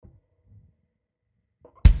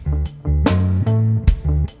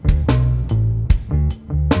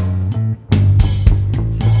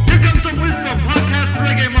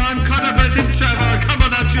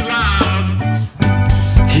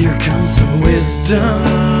wisdom,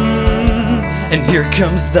 and here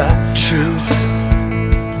comes the truth.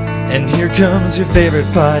 And here comes your favorite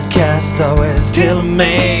podcast, always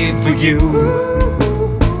tailor-made for you.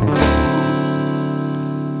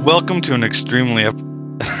 Welcome to an extremely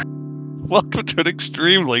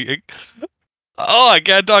Oh, I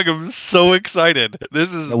can't talk. I'm so excited.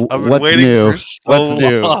 I've been waiting for so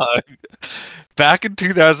long. Back in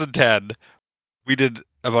 2010, we did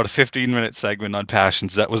about a 15-minute segment on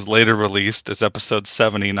Passions that was later released as episode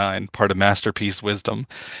 79, part of Masterpiece Wisdom.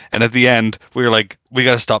 And at the end, we were like, we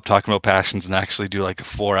got to stop talking about Passions and actually do like a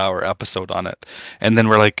 4-hour episode on it. And then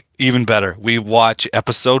we're like, even better, we watch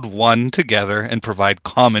episode 1 together and provide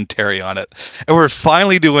commentary on it. And we're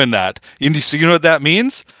finally doing that. So you know what that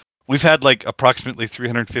means? We've had like approximately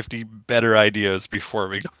 350 better ideas before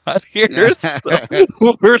we got here. So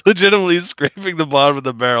we're legitimately scraping the bottom of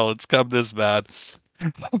the barrel. It's come this bad.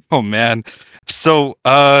 Oh man. So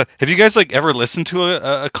have you guys like ever listened to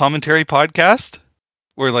a commentary podcast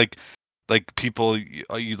where like people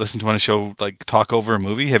you listen to on a show like talk over a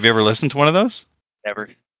movie? Have you ever listened to one of those? Never.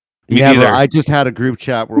 Never. I just had a group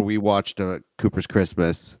chat where we watched Cooper's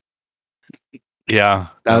Christmas. Yeah,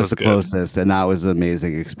 that was the closest, and that was an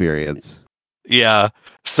amazing experience. Yeah.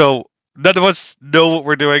 So none of us know what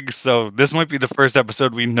we're doing, so this might be the first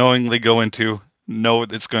episode we knowingly go into. Know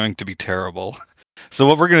it's going to be terrible. So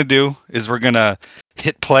what we're going to do is we're going to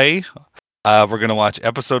hit play. We're going to watch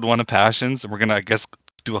episode 1 of Passions, and we're going to, I guess,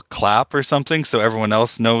 do a clap or something so everyone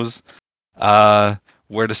else knows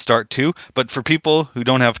where to start too. But for people who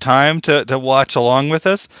don't have time to watch along with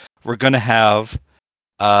us, we're going to have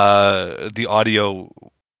the audio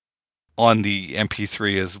on the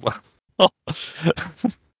MP3 as well.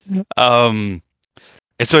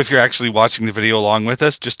 And so if you're actually watching the video along with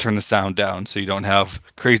us, just turn the sound down so you don't have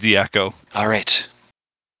crazy echo. All right.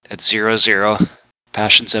 At 00,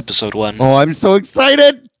 Passions episode 1. Oh, I'm so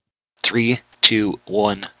excited. 3, 2,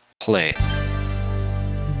 1, play.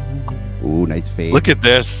 Ooh, nice fade. Look at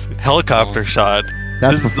this helicopter shot.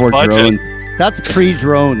 That's before drones. That's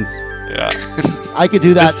pre-drones. Yeah. I could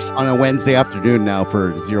do that on a Wednesday afternoon now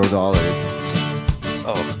for $0.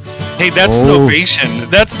 Oh. Hey, that's Novation.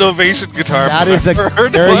 That's Novation guitar. That is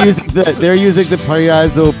they're using the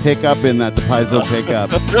piezo pickup in that, the piezo pickup.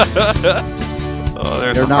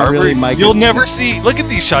 There's they're not really mic. You'll never see. Look at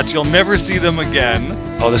these shots. You'll never see them again.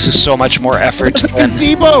 Oh, this is so much more effort. It's a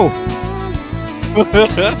gazebo.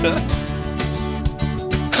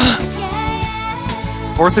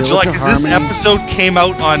 Fourth of July, because this episode came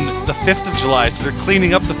out on the 5th of July, so they're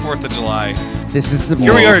cleaning up the 4th of July. This is the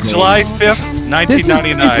Here we are, July 5th,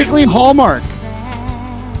 1999. This is basically Hallmark.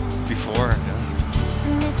 Before,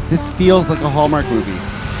 yeah. This feels like a Hallmark movie.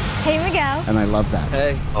 Hey, Miguel. And I love that.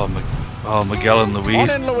 Hey. Oh, Miguel and Louise.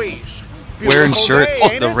 Morning, Louise. Wearing shirts,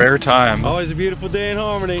 the rare time. Always a beautiful day in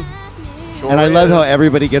Harmony. Sure and I love how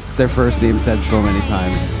everybody gets their first name said so many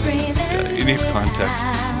times. Yeah, you need context.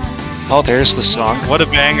 Oh, there's the song. What a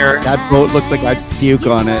banger. That boat looks like I'd puke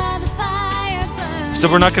on it. So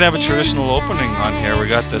we're not going to have a traditional opening on here. We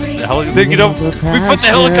got this, we put the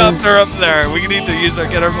helicopter up there. We need to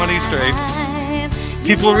get our money straight.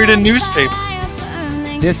 People read a newspaper.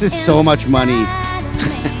 This is so much money.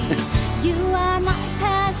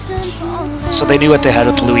 So they knew what they had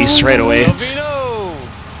with Luis right away.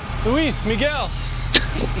 Luis, Miguel.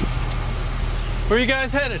 Where are you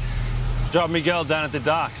guys headed? Drop Miguel down at the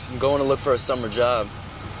docks. I'm going to look for a summer job.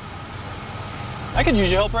 I could use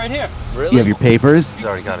your help right here. Really? You have your papers? He's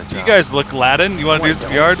already got a job. You guys look Latin. You want to do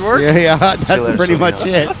some yard work? Yeah, that's pretty much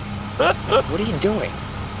it. What are you doing?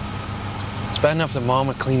 It's bad enough that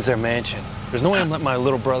Mama cleans their mansion. There's no way I'm letting my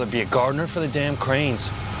little brother be a gardener for the damn cranes.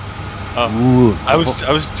 Ooh. I was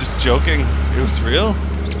just joking. It was real.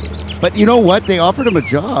 But you know what? They offered him a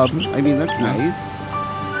job. I mean, that's nice.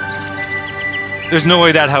 There's no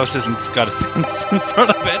way that house hasn't got a fence in front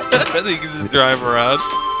of it. I think you can just drive around.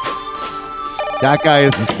 That guy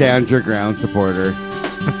is a stand your ground supporter.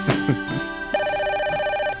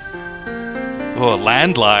 Oh, a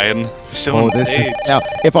landline. Now,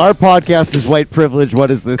 if our podcast is white privilege,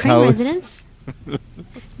 what is this Crane house? residence?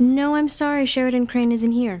 No, I'm sorry. Sheridan Crane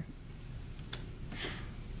isn't here.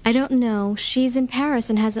 I don't know. She's in Paris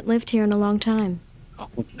and hasn't lived here in a long time. Oh,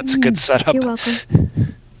 that's a good setup. You're welcome.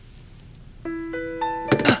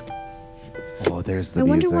 Oh, there's the I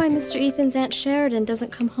wonder music. why Mr. Ethan's Aunt Sheridan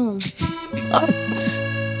doesn't come home.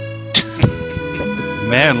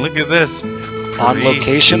 Man, look at this. On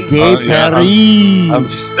location? Gay Paris. I'm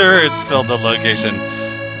sure it's spelled on location.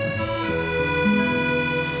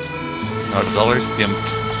 $1 skimp.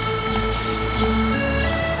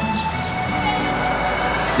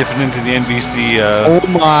 Dipping into the NBC. Oh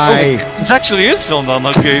my! This actually is filmed on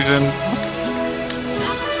location.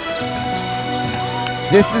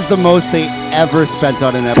 This is the most they ever spent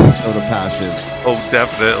on an episode of Passions. Oh,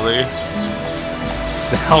 definitely.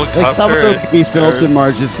 The helicopter. Like some of them could be filmed in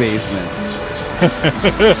Marge's basement.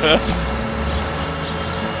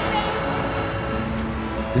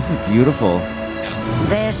 This is beautiful.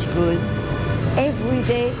 There she goes. Every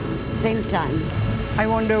day, same time. I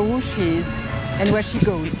wonder who she is and where she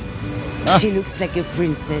goes. She looks like a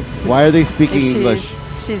princess. Why are they speaking English?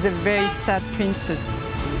 She's a very sad princess.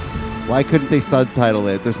 Why couldn't they subtitle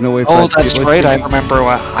it? There's no way. Oh, that's right. I remember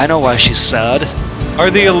why. I know why she's sad. Are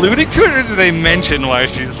they alluding to it, or do they mention why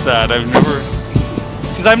she's sad? I've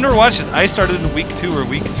never watched this. I started in week 2 or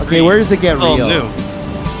week 3. Okay, where does it get real? New.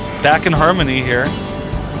 Back in Harmony here.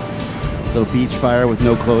 Little beach fire with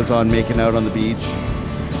no clothes on, making out on the beach.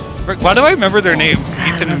 Why do I remember their names?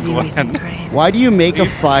 Ethan and Gwen. Why do you make a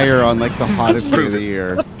fire on like the hottest day of the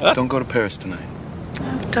year? Don't go to Paris tonight.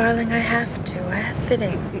 Oh, darling, I have to. I have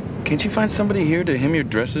fittings. Can't you find somebody here to hem your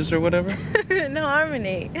dresses or whatever? No,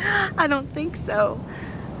 Harmony. I don't think so.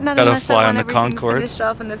 Not Gotta unless fly I on want the everything Concorde. finished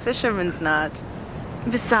off in the fisherman's knot.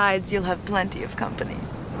 Besides, you'll have plenty of company.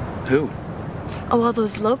 Who? Oh, all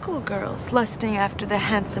those local girls lusting after the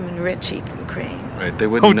handsome and rich Ethan Crane. Right, they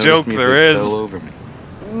wouldn't notice joke, me if there they is. fell over me.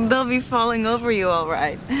 They'll be falling over you, all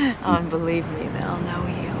right. Oh, and believe me, they'll know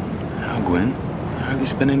you. Now, Gwen, I hardly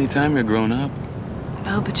spent any time here growing up.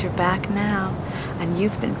 Oh, but you're back now, and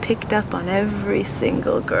you've been picked up on every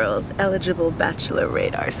single girl's eligible bachelor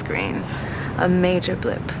radar screen. A major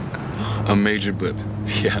blip. A major blip.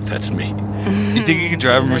 Yeah, that's me. You think you could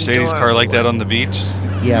drive a Mercedes car like that on the beach?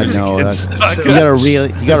 Yeah, no, that's, Suck you it. gotta really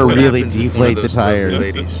happens if one of deflate the those lovely tires.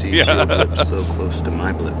 ladies sees your blip so close to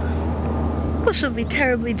my blip. Well, she'll be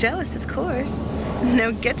terribly jealous, of course.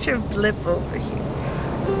 Now get your blip over here.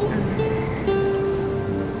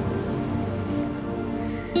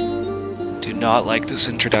 Do not like this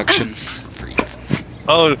introduction.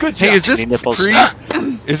 Oh, hey, is this Nipples.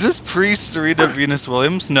 pre Serena Venus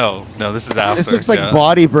Williams? No, this is after. This looks like yeah.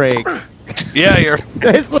 Body Break. Yeah,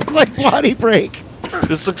 This looks like Body Break.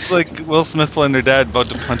 This looks like Will Smith playing their dad about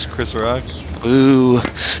to punch Chris Rock. Ooh.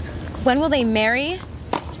 When will they marry?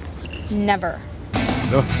 Never.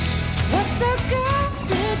 What's a girl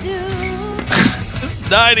to do?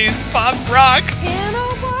 90s pop rock. In a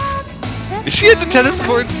world Is she at the tennis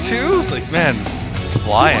courts too? Like, man,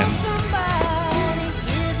 flying.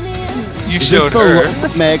 You Is showed this her. the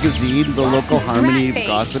local magazine, the local Harmony Rat-face.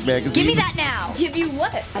 gossip magazine. Give me that now. Give you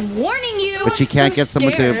what? I'm warning you. But she I'm can't so get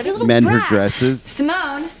someone scared. to Little mend her brat. dresses.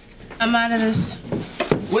 Simone. I'm out of this.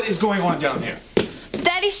 What is going on down here?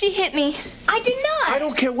 Daddy, she hit me. I did not. I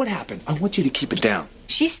don't care what happened. I want you to keep it down.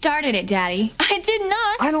 She started it, Daddy. I did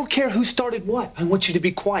not. I don't care who started what. I want you to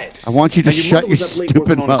be quiet. I want you to Now, your shut mother your was up late stupid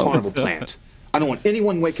working on mouth. carnival plans. I don't want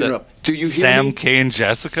anyone waking her up. Do you hear Sam, me? Kay, and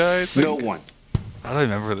Jessica, I think? No one. I don't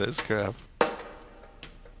remember this crap.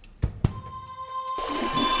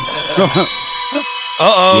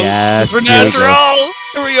 Uh-oh. Yes, Supernatural!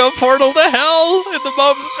 Here we go, portal to hell in the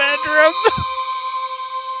mom's bedroom.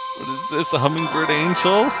 What is this, the hummingbird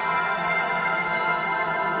angel?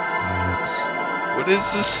 What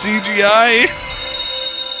is this CGI?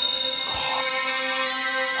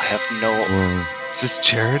 I have no. Is this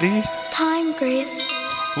Charity? It's time, Grace.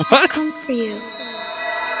 What? I've come for you.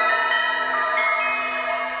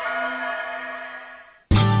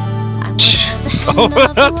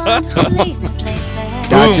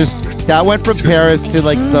 That went from Paris to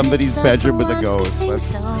like somebody's bedroom with a ghost.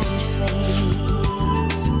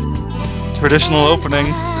 Traditional opening.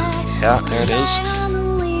 Yeah, there it is.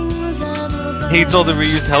 Hates all the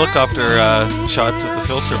reused helicopter shots with the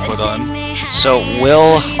filter put on. So,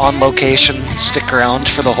 will on location stick around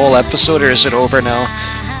for the whole episode, or is it over now?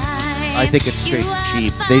 I think it's straight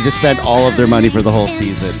cheap. They just spent all of their money for the whole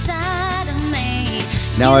season.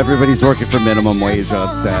 Now everybody's working for minimum wage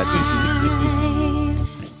on set.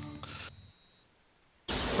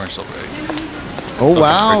 Commercial break. Oh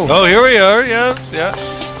wow! Oh, here we are. Yeah.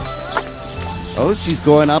 Oh, she's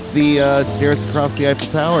going up the stairs across the Eiffel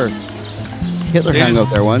Tower. Hitler hung out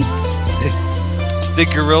there once. The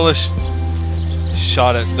gorilla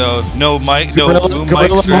shot it though. No mic, no boom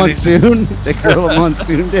Gorilla mics or anything. Monsoon. The Gorilla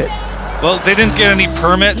Monsoon did. Well, they didn't get any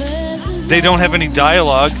permits. They don't have any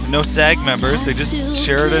dialogue. No SAG members. They just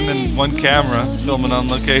Sheridan and one camera filming on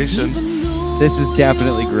location. This is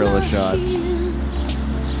definitely gorilla shot.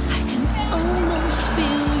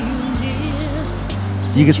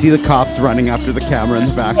 You can see the cops running after the camera in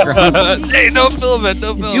the background. Hey, no film it,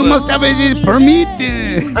 no film it. You must have a permit.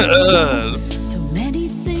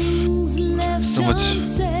 So much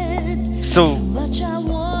So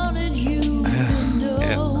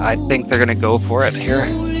I think they're gonna go for it here.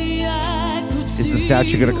 Is the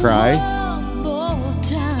statue gonna cry?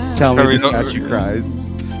 Tell me the statue cries.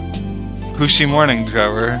 Who's she mourning,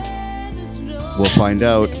 Trevor? We'll find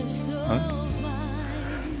out. Huh?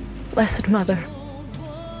 Blessed Mother,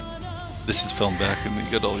 This is filmed back in the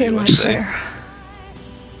good old hear my USA. prayer.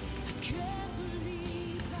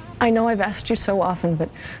 I know I've asked you so often, but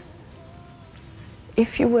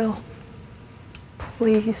if you will,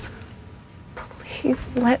 please, please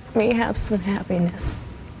let me have some happiness.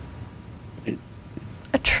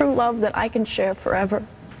 A true love that I can share forever.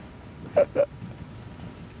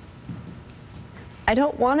 I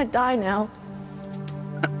don't want to die now.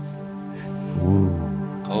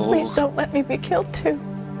 Oh. Please don't let me be killed too.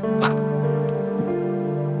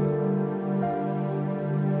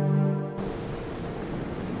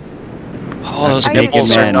 Oh, those Naked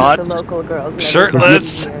nipples are man. not The local girls never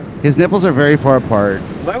Shirtless. come here. His nipples are very far apart.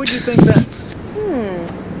 Why would you think that?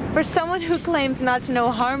 For someone who claims not to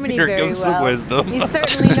know harmony Here very comes the well, wisdom. you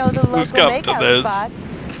certainly know the We've local come to makeout this. spot.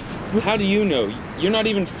 How do you know? You're not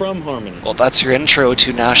even from Harmony. Well, that's your intro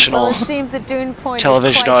to Well, national. it seems that Dune Point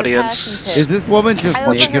television is quite the audience. passion pit. Is this woman just I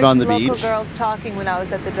naked overheard on the some local beach? girls talking when I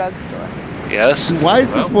was at the drugstore. Yes. Why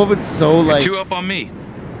is this woman so like? Two up on me.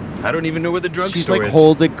 I don't even know where the She's drugstore like is.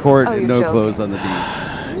 holding court Oh, and you're no joking. clothes on the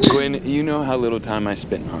beach. Gwen, you know how little time I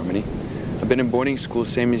spent in Harmony. I've been in boarding school,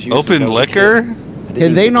 same as you. Open since I was a liquor? kid. I did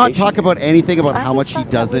Can they not vacation talk here. about anything about I how always much he thought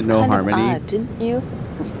that doesn't was know kind of Harmony? odd, didn't you?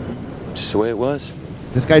 Just the way it was.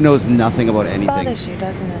 This guy knows nothing about anything. Bothers you,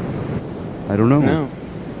 doesn't it? I don't know. No.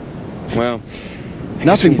 Well, I guess Nothing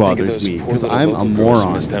when you think of bothers those me, poor 'cause little I'm a local girls who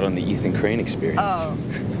moron. Missed out on the Ethan Crane experience. Oh,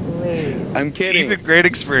 please. I'm kidding. Even great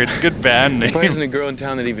experience. Good band name. There isn't a girl in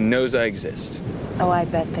town that even knows I exist. Oh, I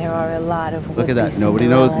bet there are a lot of Look at that. would-be Nobody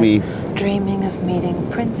knows me. Cinderellas dreaming of meeting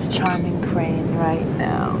Prince Charming Crane right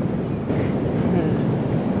now.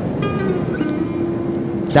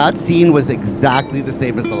 That scene was exactly the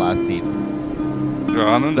same as the last scene. You're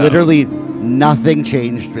on and Literally nothing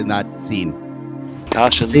changed in that scene.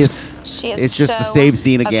 Passions. It's just the same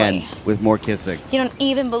scene again with more kissing. You don't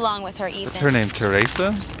even belong with her, Ethan. What's her name?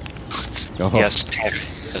 Teresa? Oh. Yes.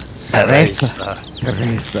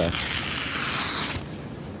 Teresa.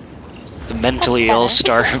 The mentally ill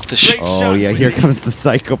star of the show. Oh yeah, here comes the I learned it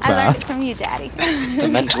psychopath. from you, Daddy. The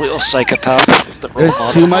mentally ill psychopath. The role There's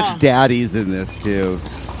model. too much daddies in this too.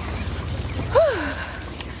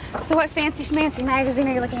 So what fancy schmancy magazine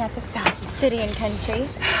are you looking at this time? City and Country.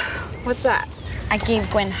 What's that? I gave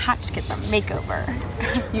Gwen Hotchkiss a makeover.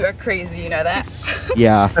 You are crazy, you know that?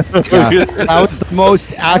 Yeah. That was the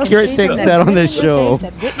most accurate thing said on this show.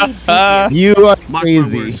 You are Mark my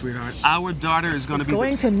crazy. words, sweetheart. Our daughter is going to be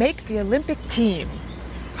going to make the Olympic team.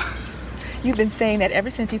 You've been saying that ever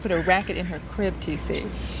since you put a racket in her crib, TC.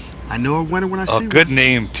 I know a winner when I Oh, see good one.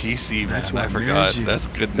 name, TC, man. That's why I I forgot. married you. That's a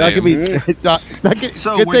good name. That could be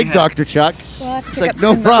So, good what do you thing, have? Dr. Chuck. Well, I have to It's pick like up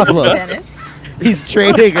no some problem. Bennett's. He's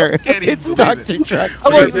training her. Can't even It's believe Dr. it. Chuck. I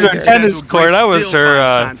wasn't training her her. tennis court. I was Still her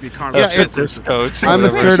finds time to be Carmen. Yeah, fitness coach. I'm a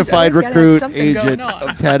She's always certified gotta have recruit something going agent on.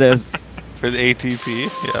 of tennis. For the ATP,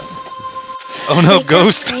 yeah. Oh no,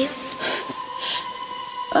 Ghost. Grace.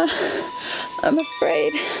 I'm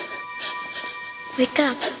afraid. Wake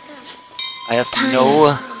up. I have It's time.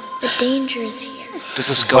 no. The danger is here. Does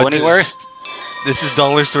this go anywhere? This is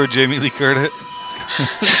Dollar Store Jamie Lee Curtis.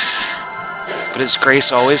 But is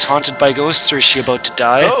Grace always haunted by ghosts, or is she about to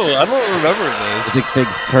die? Oh, I don't remember I this. think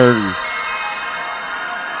things turn.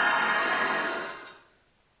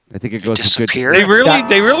 I think it goes a good. Disappear?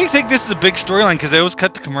 They really think this is a big storyline because they always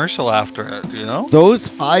cut the commercial after it, you know? Those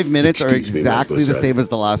 5 minutes are Excuse me, exactly the mademoiselle. same as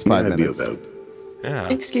the last 5 May I be minutes. of help? Yeah.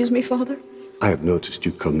 Excuse me, Father? I have noticed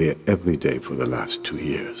you come here every day for the last 2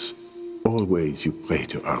 years. Always you pray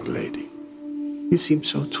to Our Lady. You seem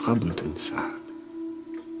so troubled and sad.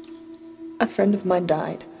 A friend of mine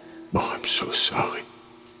died. Oh, I'm so sorry.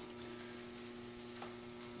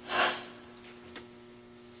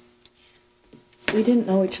 We didn't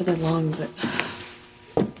know each other long, but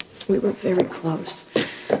we were very close.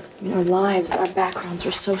 I mean, our lives, our backgrounds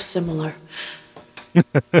were so similar.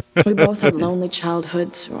 We both had lonely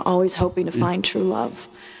childhoods. We were always hoping to find true love.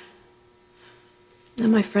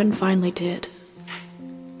 And my friend finally did.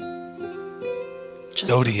 Just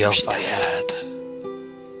Dodie before El she died. Fayed.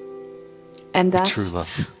 And that's True love.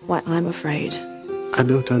 why I'm afraid. I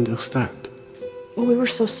don't understand. Well, we were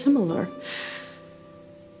so similar.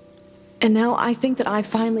 And now I think that I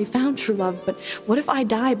finally found true love, but what if I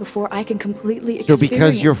die before I can completely So experience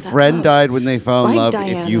because your that friend love? died when they fell in Right, love,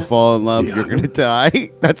 Diana? if you fall in love, you're gonna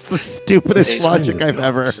die? That's the stupidest logic I've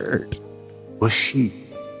ever heard. Was she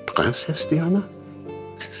Princess Diana?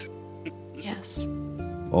 Yes.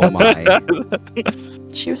 Oh my.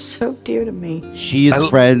 She was so dear to me. She's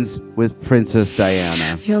friends with Princess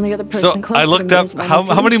Diana. The only other person So I looked up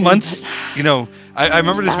how many months, I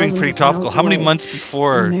remember this being pretty topical. How many months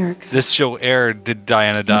before this show aired did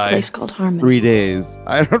Diana die? A place called Harmony. 3 days.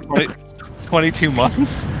 I don't know. 22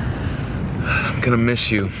 months? I'm gonna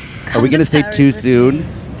miss you. Are we gonna say too soon?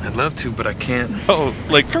 I'd love to, but I can't. Oh,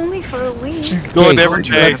 like It's only for a week. she's going every I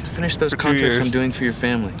day. have to finish those for 2 contracts I'm years. doing for your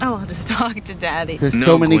family. Oh, I'll just talk to Daddy. There's No,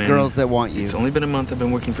 so many Gwen. girls that want you. It's only been a month I've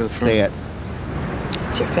been working for the firm. Say it.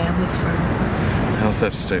 It's your family's firm. I also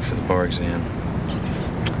have to study for the bar exam.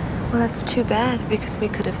 Well, that's too bad because we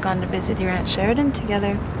could have gone to visit your Aunt Sheridan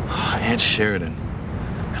together. Oh, Aunt Sheridan.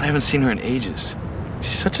 And I haven't seen her in ages.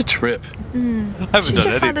 She's such a trip. I haven't She's done your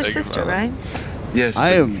anything father's sister, about it. right? Yes,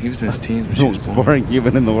 I but am he was in his teens when the she was most born. boring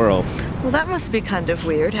human in the world. Well, that must be kind of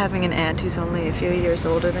weird, having an aunt who's only a few years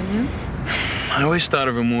older than you. I always thought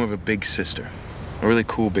of her more of a big sister. A really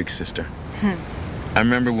cool big sister. I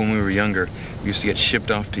remember when we were younger, we used to get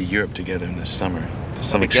shipped off to Europe together in the summer. To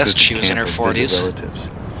some I guessed expensive she was in camp her or visit 40s. relatives.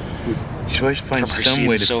 She'd always find From her some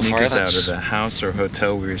way to scenes so sneak far, us out that's- of the house or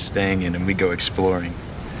hotel we were staying in and we'd go exploring.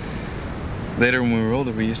 Later when we were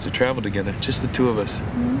older, we used to travel together, just the two of us.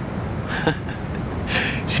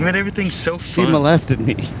 She made everything so She fun. molested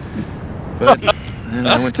me. But then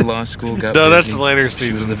I went to law school, got No, that's busy. later She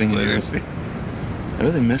was seasons. living in Later Europe. seasons. I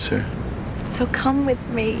really miss her. So come with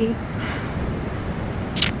me.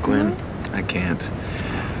 Gwen, I can't.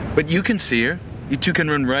 But you can see her. You two can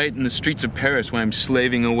run right in the streets of Paris while I'm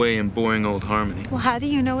slaving away in boring old Harmony. Well, how do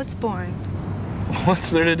you know it's boring? What's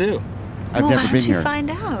there to do? I've well, never why been don't you here. find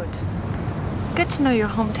out? Good to know your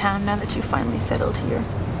hometown now that you finally settled here.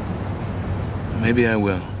 Maybe I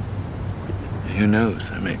will. And who knows?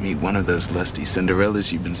 I might meet one of those lusty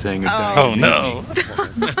Cinderellas you've been saying are dying. Oh, no.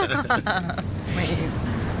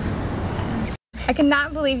 I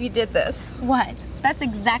cannot believe you did this. What? That's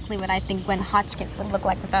exactly what I think Gwen Hotchkiss would look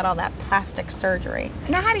like without all that plastic surgery.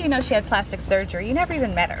 Now, how do you know she had plastic surgery? You never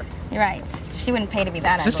even met her. You're right. She wouldn't pay to be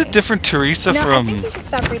that Is this a ugly. different Teresa No, I from... think you should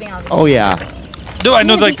stop reading all these Oh, yeah. magazines. No, I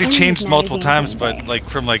know I'm gonna like be they in changed these multiple magazines times, one but day. like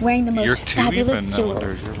from like Wearing the year most 2 fabulous even.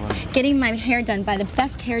 jewels. Getting my hair done by the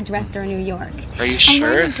best hairdresser in New York. Are you I'm sure?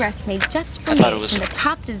 wearing a dress made just for I me thought it was- from the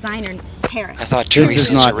top designer in Paris. I thought This is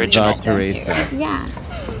Teresa's not original. the Teresa. Yeah.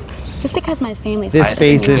 Just because my family's This part of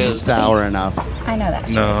face the isn't sour enough. I know that.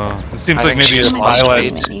 No, it seems I like think maybe a she's lost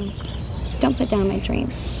highlight. weight. Don't put down my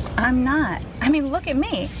dreams. I'm not. I mean, look at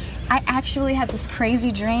me. I actually have this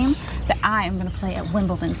crazy dream that I am going to play at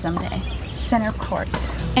Wimbledon someday. Center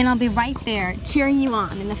court. And I'll be right there cheering you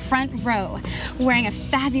on in the front row, wearing a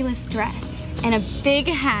fabulous dress and a big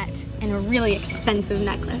hat and a really expensive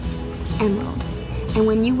necklace. Emeralds. And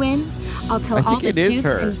when you win, I'll tell I all think the it is dukes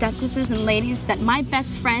her. and duchesses and ladies that my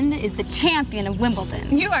best friend is the champion of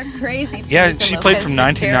Wimbledon. You are crazy. Yeah, Teresa she played from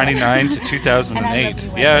Lopez Fitzgerald. 1999 to And I 2008. love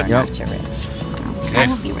you Yeah. Yep. Such a rich. Okay. I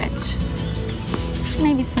will be rich.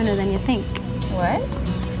 Maybe sooner than you think. What?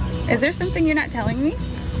 Is there something you're not telling me?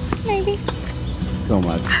 Maybe. So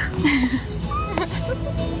much.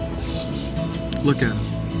 Look at him.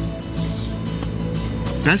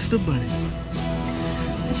 Best of buddies.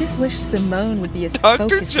 I just wish Simone would be as Dr.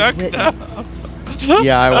 focused Chuck as Whitney. now.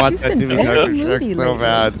 Yeah, I want She's that been to be very Dr. moody Chuck so lately.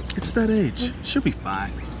 bad. It's that age. She'll be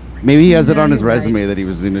fine. Maybe he has it Yeah, on his you're resume right. that he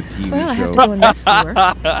was in a TV Well, I have to show. go and rescue her.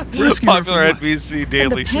 Rescue her Popular from what? NBC And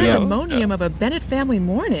daily the show. pandemonium of a Bennett family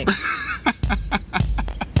morning.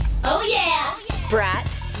 Oh yeah!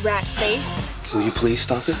 Brat, rat face. Will you please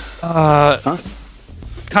stop it?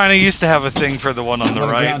 Kind of used to have a thing for the one on the I'm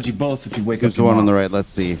gonna right. ground you both if you wake There's up the one on the tomorrow. right. Let's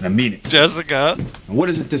see. I mean it. Jessica. And what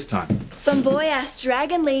is it this time? Some boy asked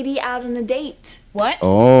Dragon Lady out on a date. What?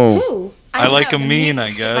 Oh. Who? I like know, him the mean, mute I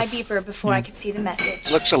hit guess. My beeper before I could see the message.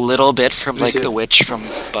 Looks a little bit from Let me like see the it. witch from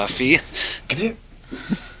Buffy.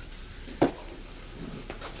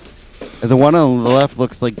 The one on the left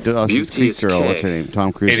looks like Dawson's Beauty Creek is girl. K. What's her name?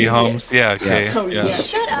 Tom Cruise. Katie Holmes. Yeah, okay. Oh, Yeah.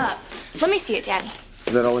 Shut up. Let me see it, Daddy.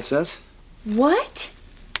 Is that all it says? What?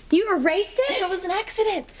 You erased it? It was an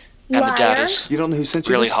accident. And the dad Liar. is You don't know who sent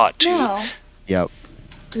you really this? hot too. No. Yep.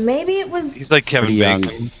 Maybe it was. He's like Kevin Pretty young.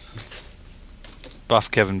 Bacon.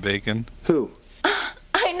 Buff Kevin Bacon. Who?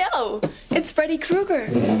 I know. It's Freddy Krueger.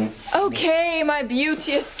 Okay, my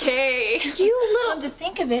beauteous Kay. You little. Come to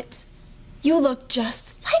think of it, you look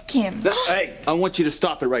just like him. Hey, I want you to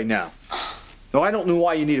stop it right now. No, I don't know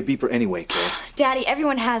why you need a beeper anyway, Kay. Daddy,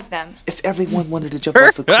 everyone has them. If everyone wanted to jump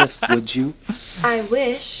off a cliff, would you? I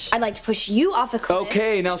wish. I'd like to push you off a cliff.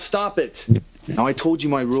 Okay, now stop it. Now, I told you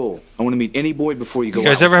my rule. I want to meet any boy before you go You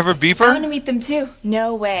guys out. ever have a I beeper? want to meet them too.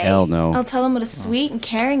 No way. Hell no. I'll tell them what a sweet and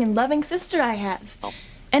caring and loving sister I have.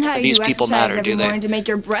 And how you These do people exercise matter, every do they? morning to make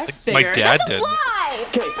your breasts My bigger. dad That's did. a lie!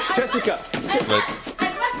 Okay, Jessica.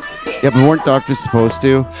 Yeah, but weren't doctors supposed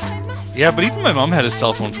to? Yeah, but even my mom had a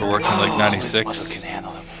cell phone for work in like 96.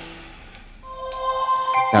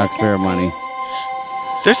 Taxpayer money.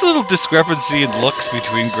 There's a little discrepancy in looks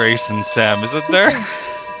between Grace and Sam, isn't there?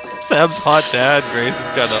 Sam's hot dad, Grace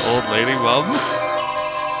has got an old lady mom.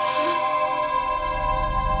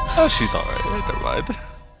 Oh, she's alright. Never mind.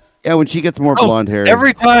 Yeah, when she gets more blonde hair.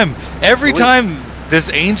 Every time this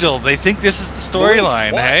Angel, they think this is the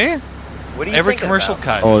storyline, What? hey? What do you Every thinking commercial about?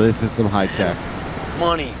 cut. Oh, this is some high tech.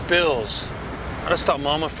 Money, bills. Gotta stop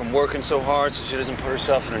Mama from working so hard so she doesn't put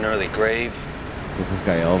herself in an early grave. Is this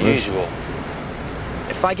guy Elvis? Usual.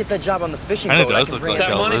 If I get that job on the fishing Kinda boat, I does can look bring like it.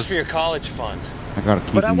 That money's Elvis. for your college fund. I gotta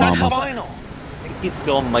keep But I want mama. final. I think he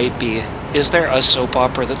still might be. Is there a soap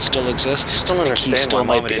opera that still exists? Still I think he understand still why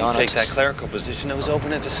might Mama be didn't on take it. that clerical position that was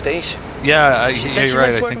open at the station. Yeah, She said she you're right.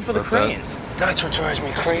 likes I working think for the about that. cranes. That's what drives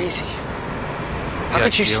me crazy. How Yeah,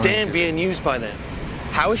 could she Keelan stand too. being used by them?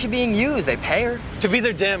 How is she being used? They pay her. To be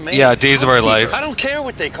their damn maid? Yeah, Days of Our Housekeeper. Lives. I don't care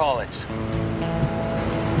what they call it.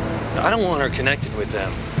 I don't want her connected with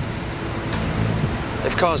them.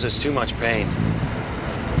 They've caused us too much pain.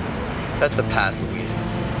 That's the past, Louise.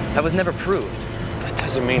 That was never proved. That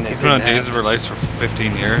doesn't mean they He's been on didn't Days of have. Our Lives for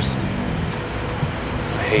 15 years.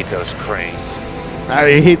 I hate those cranes.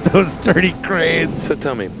 I hate those dirty cranes. So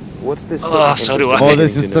tell me, what's this? Oh, so do I. Oh,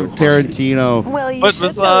 this is some Tarantino. Well, you Foot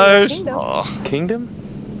should know your massage. kingdom. Oh,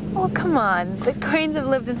 Kingdom? Oh, come on. The cranes have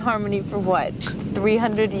lived in harmony for what,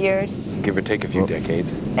 300 years? Give or take a few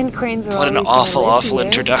decades. And cranes are What an always gonna awful, live awful here.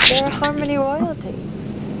 introduction. They're harmony royalty.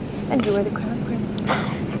 And you are the crown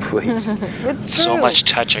prince. Please. It's true. so much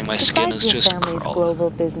touching. My skin Besides is your just family's crawling. global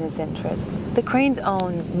business interests, the cranes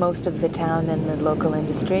own most of the town and the local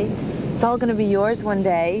industry. It's all going to be yours one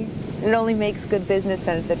day. It only makes good business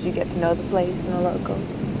sense that you get to know the place and the locals.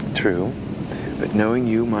 True. But knowing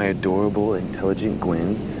you, my adorable, intelligent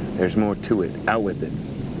Gwen, there's more to it. Out with it.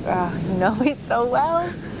 Oh, you know me so well.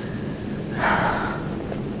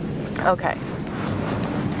 Okay.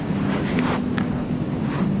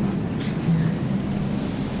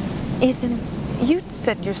 Ethan, you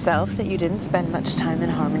said yourself that you didn't spend much time in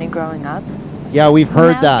Harmony growing up. Yeah, we've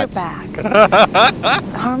heard Now you're that. back.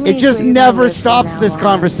 It Harmony's just where you're never gonna live from stops now this on.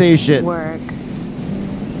 conversation. Work.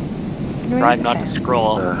 Try not to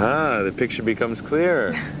scroll. Aha, the picture becomes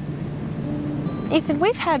clearer. Ethan,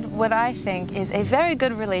 we've had what I think is a very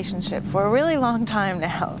good relationship for a really long time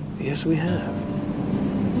now. Yes, we have.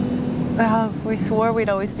 Well, we swore we'd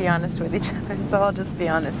always be honest with each other, so I'll just be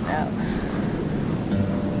honest now.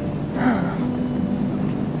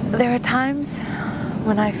 There are times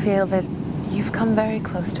when I feel that you've come very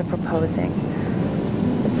close to proposing,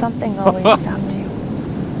 but something always stopped you.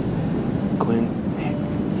 Gwen,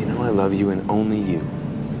 you know I love you and only you.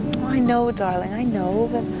 Oh, I know, darling, I know,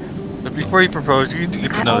 but But before you propose, you need to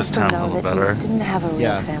get to I know this also town a know little that better. you didn't have a real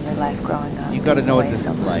Yeah. family life growing up. You gotta being know what away this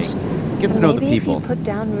so is much. like. Get to And know the maybe people. if you put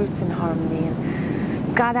down roots in Harmony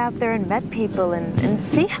and got out there and met people and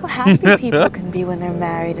see how happy people can be when they're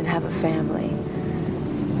married and have a family,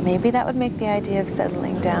 maybe that would make the idea of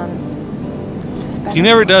settling down just better. He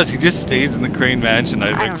never does. He just stays in the Crane Mansion,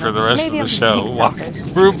 I think, for the rest Maybe of I'm the just show. being Walking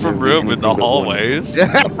selfish. room for room in the hallways. I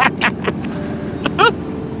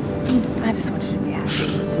just want you to be happy.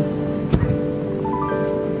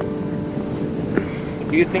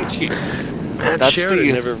 Do you think she... Matt That's Sheridan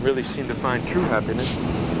the- never really seemed to find true happiness.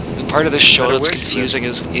 The part of the show Better that's wish for confusing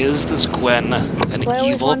is this Gwen an Well, I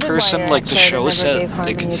always evil wondered why person your like Aunt the Sheridan show never said? gave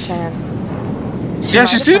Like, Harmony a chance. Yeah, might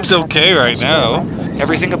she have seems found okay happiness right that she now. didn't like her.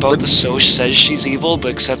 everything about the show says she's evil, but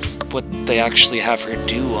except what they actually have her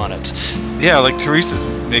do on it. Yeah, like Teresa's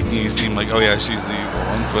making you seem like, oh yeah, she's the evil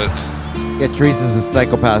one, but Yeah, Teresa's a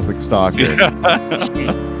psychopathic stalker.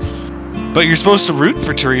 but you're supposed to root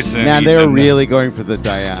for Teresa. and Man, they were Ethan. really going for the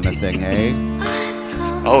Diana thing, hey?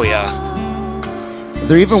 Oh yeah.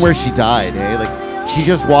 They're even where she died, hey? Like, she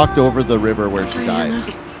just walked over the river where she died.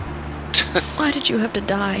 Why did you have to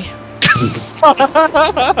die?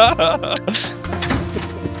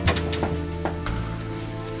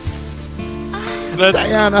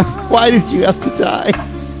 Diana, why did you have to die?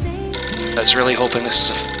 I was really hoping this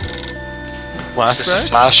is Flashback? a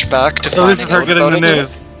flashback to Oh, this is finding her out getting about the it.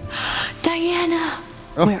 news. Diana!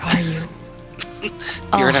 Oh. Where are you?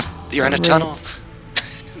 You're in a tunnel. Ritz.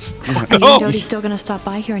 Are you and Dodie still gonna stop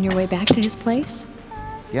by here on your way back to his place?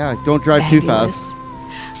 Yeah, don't drive too fast.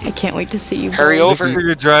 Fabulous. I can't wait to see you. Hurry both. over. Make sure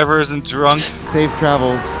your driver isn't drunk. Safe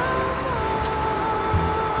travels.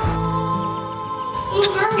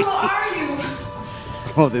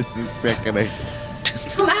 Oh, this is sickening.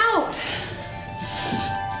 Come out!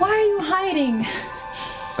 Why are you hiding?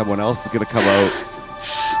 Someone else is gonna come out.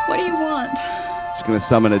 What do you want? She's gonna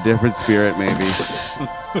summon a different spirit, maybe.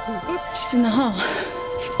 She's in the hall.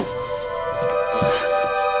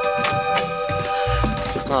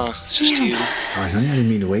 Oh, it's just you. Sorry, honey, I didn't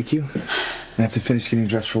mean to wake you. I have to finish getting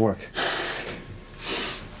dressed for work.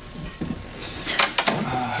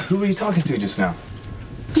 Who were you talking to just now?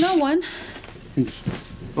 No one.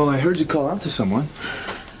 Well, I heard you call out to someone.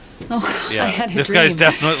 Oh, Yeah, I had a this dream. guy's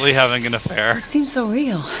definitely having an affair. It seems so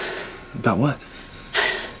real. About what?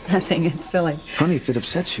 Nothing. It's silly. Honey, if it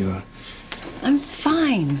upsets you. I'm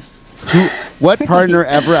fine. What partner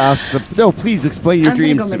ever asks them, no, please explain your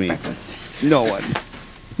dreams I'm gonna to go make me? breakfast. No one.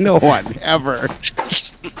 No one, ever.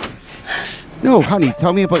 No, honey,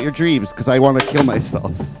 tell me about your dreams, because I want to kill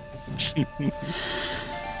myself.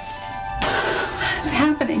 What's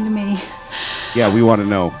happening to me? Yeah, we want to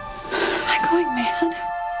know. Am I going mad?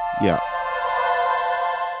 Yeah.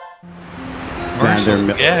 Marshall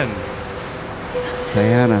again.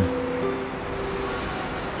 Diana.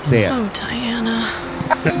 Say it. Oh, Diana.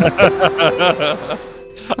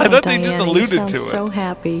 I thought they Diana, just you alluded sound to it. so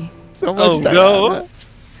happy. So Oh much no.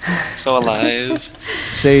 So alive.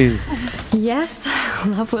 Say, Yes,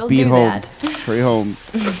 love will speed do home. that. Hurry home.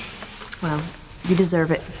 Well, you deserve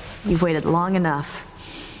it. You've waited long enough.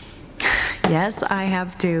 Yes, I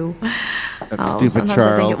have to. Stupid sometimes Charles.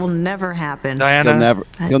 I think it will never happen. Diana.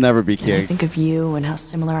 He'll never be I king. think of you and how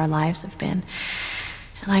similar our lives have been.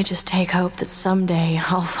 And I just take hope that someday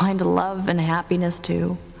I'll find love and happiness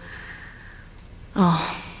too.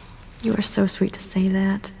 Oh, you are so sweet to say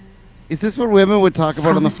that. Is this what women would talk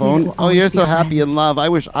about on the Promise me that phone? we'll Oh, always you're be so happy in friends. love. I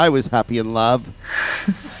wish I was happy in love.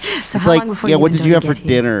 So It's how like, long before yeah, you what and did you have Dodie for get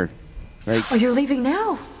here? dinner? Like, Oh, you're leaving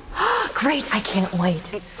now? Great, I can't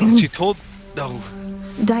wait. She told. No.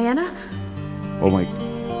 Diana? oh my.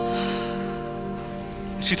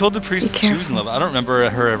 She told the priest that she was in love. I don't remember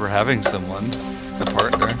her ever having someone, a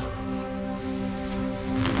partner.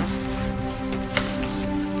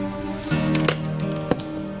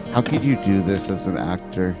 How could you do this as an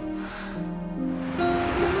actor?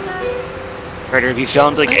 Ryder, have you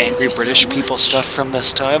found like angry British people stuff from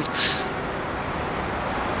this time?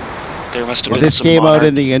 There must have Well, been this some came out monarch-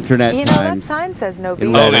 in the internet You know, that times. sign says no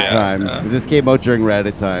In beach. Reddit time. This came out during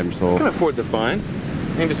Reddit time, I so. can afford the fine.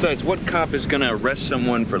 And besides, what cop is gonna arrest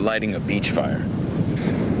someone for lighting a beach fire?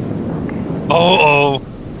 Oh.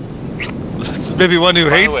 That's maybe one who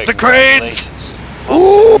By hates way, the cranes. congratulations.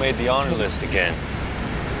 Homicide made the honor list again.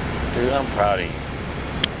 Dude, I'm proud of you.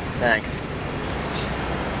 Thanks.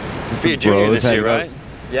 Be a junior bros this year, hanging out. right?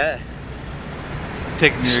 Yeah.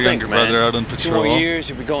 Taking your Stink, younger man. brother out on 2 patrol. more years,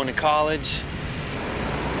 you'll be going to college.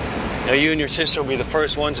 Now you and your sister will be the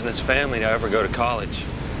first ones in this family to ever go to college.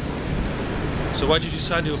 So why'd you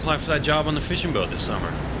decide to apply for that job on the fishing boat this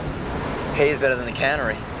summer? Pays better than the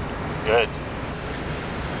cannery. Good.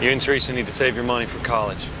 You and Teresa need to save your money for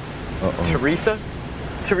college. Teresa?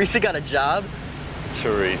 Teresa got a job?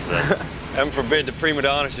 Teresa. Heaven forbid the prima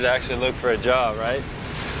donna should actually look for a job, right?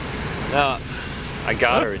 No, I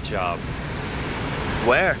got her a job.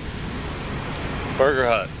 Where? Burger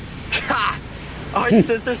Hut. Our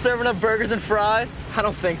sister serving up burgers and fries? I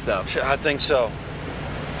don't think so. I think so.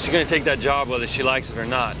 She's gonna take that job whether she likes it or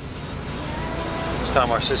not. It's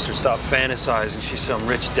time our sister stopped fantasizing she's some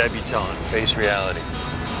rich debutante and face reality.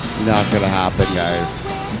 Not gonna happen,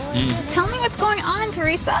 guys. Tell me what's going on,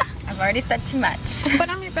 Teresa. I've already said too much. But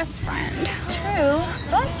I'm your best friend. True,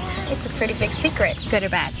 but it's a pretty big secret. Good or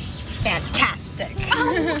bad? Fantastic.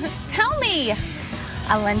 Oh, tell me.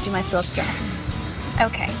 I'll lend you my silk dress.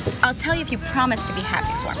 Okay, I'll tell you if you promise to be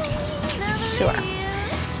happy for me. Sure.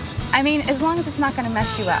 I mean, as long as it's not going to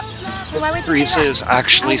mess you up. Why would you say Teresa that? is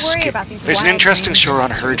actually I worry sca- about these There's an wild interesting dreams show of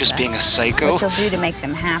on her just Teresa. being a psycho. What you'll do to make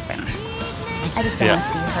them happen. I just don't want to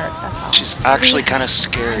see you hurt, that's all. She's actually kind of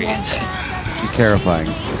scary. She's terrifying.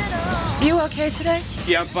 You okay today?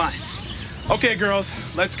 Yeah, I'm fine. Okay, girls,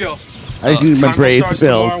 let's go. I just need my Conference braids starts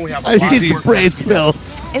bills. tomorrow, we have a I lot just of need some work braids left to do.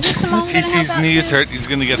 bills. Isn't Simone gonna have TC's that knees too? hurt. He's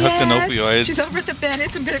gonna get hooked on Yes, opioids. she's over at the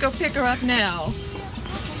Bennett's. I'm gonna go pick her up now.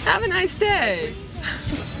 Have a nice day.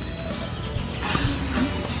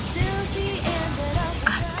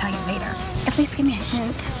 I'll have to tell you later. At least give me a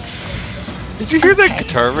hint. Did you hear that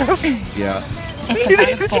guitar riff? Yeah. It's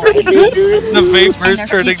about a boy. The vapors And their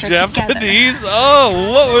turning future together. Japanese.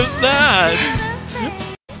 Oh, what was that?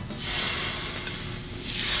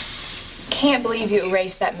 Can't believe you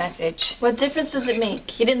erased that message. What difference does it make?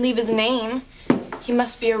 He didn't leave his name. He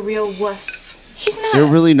must be a real wuss. He's not. They're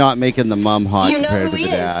really not making the mom hot You know compared who to he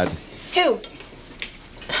the dad. is. Who?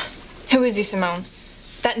 Who is he, Simone?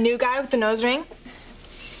 That new guy with the nose ring?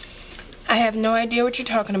 I have no idea what you're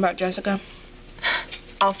talking about, Jessica.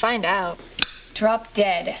 I'll find out. Drop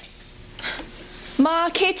dead. Ma,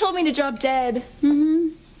 Kay told me to drop dead. Mm-hmm.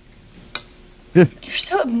 You're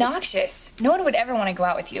so obnoxious. No one would ever want to go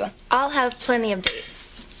out with you. I'll have plenty of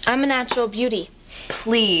dates. I'm a natural beauty.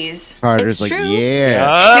 Please. Carter's it's like, true.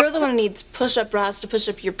 yeah. You're the one who needs push-up bras to push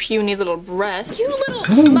up your puny little breasts. You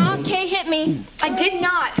little... Ma, Kay hit me. I did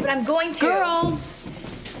not, but I'm going to. Girls.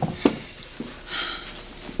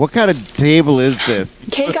 What kind of table is this?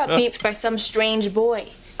 Kay got beeped by some strange boy.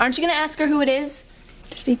 Aren't you going to ask her who it is?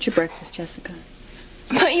 Just eat your breakfast, Jessica.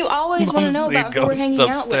 But you always want to know about who we're hanging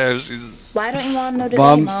out with. Why don't you want to know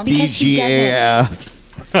today, Mom? Because she doesn't.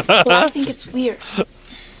 Well, I think it's weird.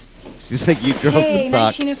 She's like, you girls Hey, suck.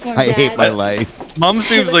 nice uniform, I hate Dad. my life. Mom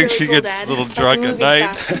seems look like really she cool, gets Dad. a little Like the drunk at movie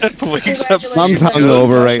night. Wakes up. Mom's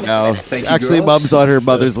hungover right now. Thank you, Actually, girls. Mom's on her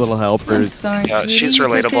mother's little helpers. Sorry, she's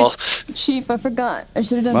relatable. Chief, I forgot. I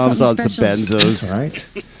should have done Mom's on something some special. benzos. That's all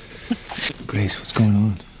right. Grace, what's going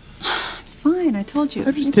on? Fine, I told you.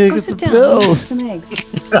 I'm just Go taking sit some down. I'll make pills. some eggs.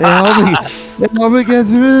 They help me get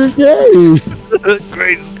through the day.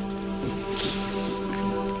 Grace.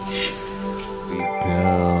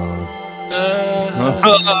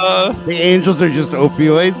 The angels are just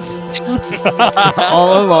opioids.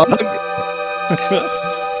 All along.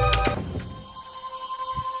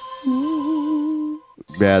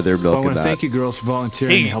 Yeah, they're Well, I milking want to that. thank you girls for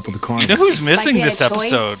volunteering Hey, to help with the you carnival. know who's missing Like we this had a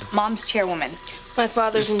choice, episode? Mom's chairwoman. My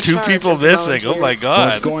father's in Two charge people of the missing. Oh my volunteers. Well,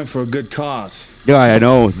 it's god. going for a good cause. Yeah, I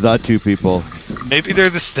know. The two people. Maybe they're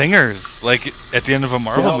the stingers. Like at the end of a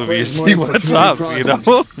Marvel help movie, you raise see money for what's community up, you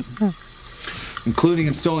know? projects. Including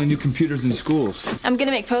installing new computers in schools. I'm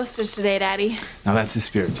gonna make posters today, Daddy. Now that's the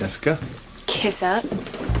spirit, Jessica. Kiss up.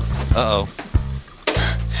 Uh-oh.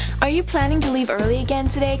 Are you planning to leave early again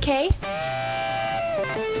today, Kay?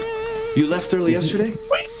 You left early yesterday?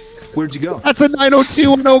 Where'd you go? That's a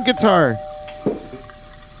 90210 guitar.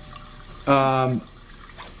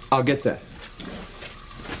 I'll get that.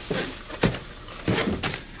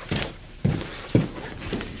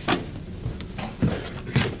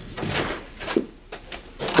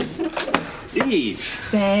 Eve,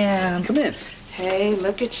 Sam. come in. Hey,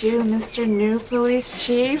 look at you, Mr. New Police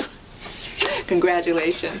Chief.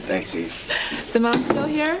 Congratulations. Thanks, Eve. Is the mom still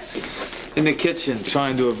here? In the kitchen,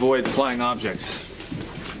 trying to avoid flying objects.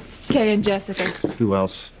 Kay and Jessica. Who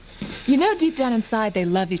else? You know deep down inside they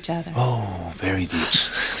love each other. Oh, very deep.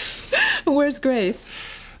 Where's Grace?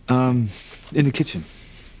 In the kitchen.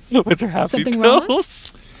 With their happy Something wrong?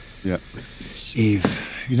 pills. Yeah.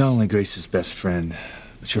 Eve, you're not only Grace's best friend,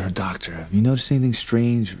 but you're her doctor. Have you noticed anything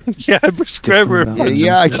strange? Or Yeah, I prescribe her. different about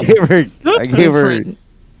Yeah, I gave her. Different.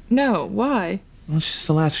 No, why? Well, it's just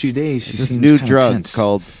the last few days she This seems new kinda drug tense.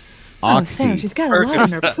 called Oh, Sam, Oxy. she's got a lot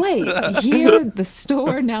on her plate. Here, the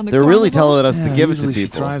store, now the They're really carnival. telling us to give it to usually she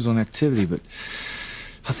people. thrives on activity, but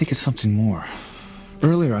I think it's something more.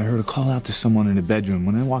 Earlier, I heard her call out to someone in the bedroom.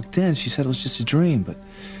 When I walked in, she said it was just a dream, but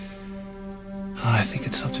I think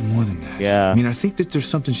it's something more than that. Yeah. I mean, I think that there's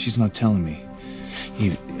something she's not telling me.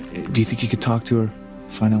 Eve, do you think you could talk to her,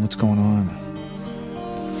 find out what's going on?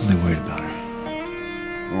 I'm really worried about her.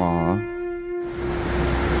 Aw.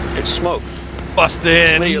 It's smoke.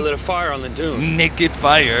 Busted. Somebody lit a fire on the dune. Naked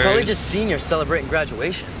fire. Probably just seniors celebrating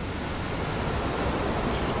graduation.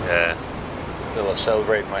 Yeah. A little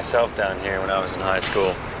celebrating myself down here when I was in high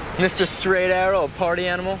school. Mr. Straight Arrow, a party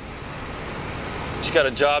animal. You got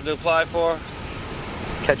a job to apply for?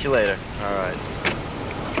 Catch you later. All right.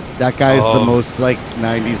 That guy's the Oh. most like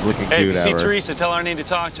 90s looking Hey, if dude you see ever. Teresa, tell her I need to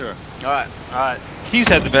talk to her. All right. All right. He's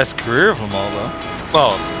had the best career of them all, though.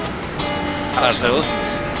 Well, I don't know.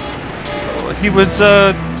 He was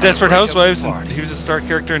Desperate Housewives, and he was a star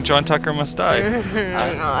character in John Tucker Must Die. I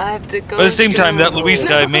have to go. But at the same time, that Luis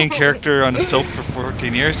guy, main character on a soap for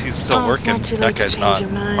 14 years, he's still Oh, it's working. not too That late to guy's change not, your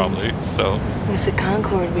mind. probably. So. With the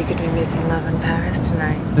Concorde, we could be making love in Paris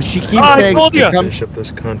tonight. But she keeps I saying, told you. come,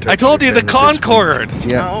 I told you the Concorde.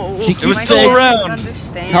 yeah. She keeps It was saying, still around.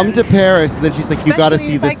 come to Paris, and then she's like, you gotta Especially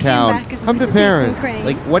see if I this came town. back as a Come to visitor from Paris. Ukraine.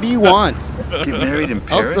 Like, what do you want? Get married in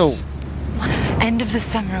Paris? Also, End of the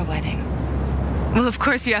summer wedding. Well, of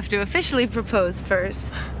course you have to officially propose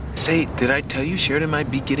first. Say, did I tell you Sheridan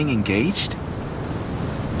might be getting engaged?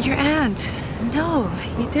 Your aunt. No,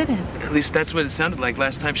 you didn't. At least that's what it sounded like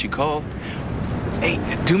last time she called. Hey,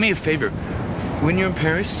 do me a favor. When you're in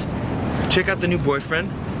Paris, check out the new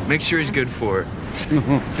boyfriend. Make sure he's good for her.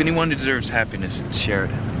 If anyone deserves happiness, it's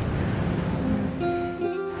Sheridan. I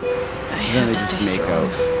then have they to just stay make strong.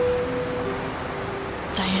 out.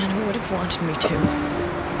 Diana would have wanted me to.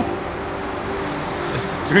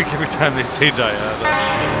 drink every time they say Diana.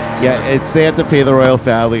 Yeah, they have to pay the royal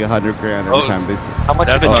family $100,000 every time they say. How much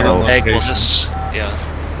of a That's on dirtbag will location. this? Yeah.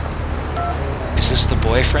 Is this the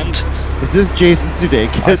boyfriend? Is this Jason I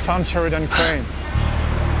Sudeikis? found Sheridan Crane.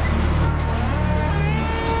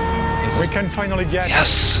 We can finally get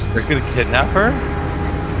Yes. They're gonna kidnap her?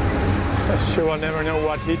 her. She will never know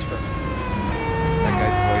what hit her. That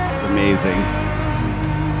guy's voice is amazing.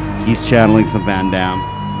 He's channeling some Van Damme.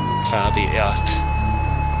 Fabi, yeah.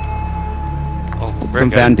 Oh, Some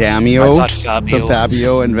good. Van Dammeo. I thought Fabio. Some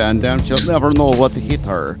Fabio and Van Damme. She'll never know what hit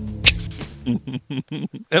her.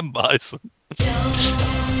 And Bison.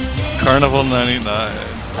 Carnival 99.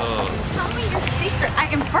 Oh. Tell me your secret. I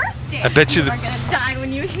am bursting. I bet you are gonna die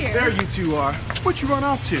when you hear. There you two are. What you run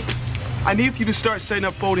off to? I need you to start setting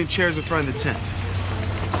up folding chairs in front of the tent.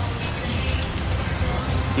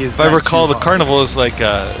 If I recall, the carnival is like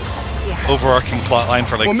a overarching plot line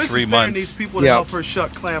for like well, Mrs. 3 Fair months. needs people to help her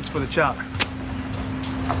shuck clams for the chowder.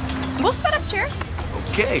 We'll set up chairs.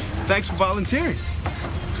 Okay, thanks for volunteering.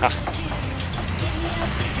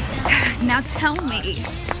 Now tell me.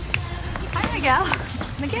 Hi, Miguel.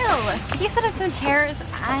 Miguel, you set up some chairs.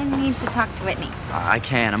 I need to talk to Whitney. I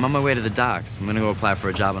can. I'm on my way to the docks. I'm gonna go apply for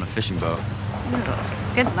a job on a fishing boat.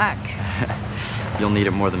 Ooh, good luck. You'll need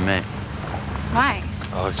it more than me. Why?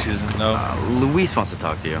 Oh, she doesn't know. Luis wants to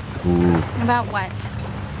talk to you. Ooh. About what?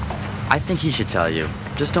 I think he should tell you.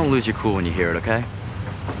 Just don't lose your cool when you hear it, okay?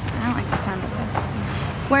 I don't like the sound of this.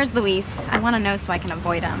 Where's Luis? I want to know so I can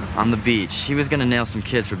avoid him. On the beach. He was gonna nail some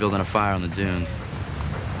kids for building a fire on the dunes.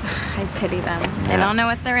 I pity them. They Yeah. don't know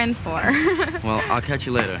what they're in for. Well, I'll catch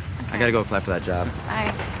you later. I gotta go apply for that job.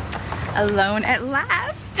 Bye. Alone at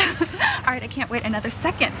last. All right, I can't wait another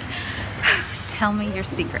second. Tell me your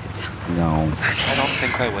secret. No. I don't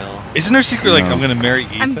think I will. Isn't her secret like No. I'm gonna marry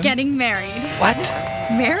Ethan? I'm getting married. What?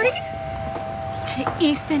 Married? To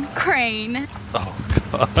Ethan Crane. Oh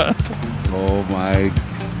god. Oh my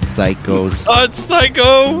psychos. Oh, it's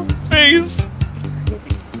Psycho face.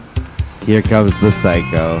 Here comes the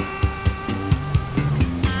psycho.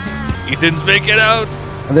 Ethan's making out.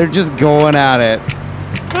 And they're just going at it.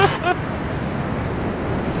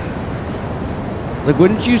 Like,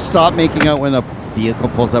 wouldn't you stop making out when a vehicle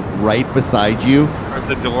pulls up right beside you? Or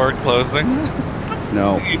the door closing.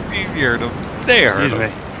 No. You heard him. They heard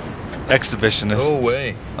him. Exhibitionists. No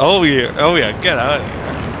way. Oh yeah. Oh yeah. Get out of here.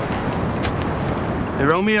 Hey,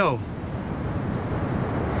 Romeo.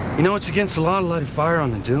 You know it's against the law to light a fire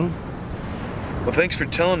on the dune? Well, thanks for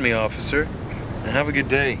telling me, officer. And have a good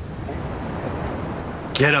day.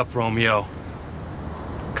 Get up, Romeo.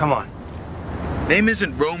 Come on. Name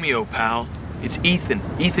isn't Romeo, pal. It's Ethan.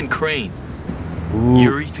 Ethan Crane. Ooh.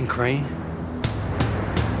 You're Ethan Crane?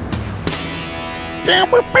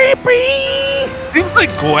 Seems like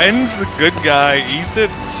Gwen's the good guy. Ethan,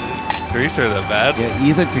 Teresa the bad. Yeah,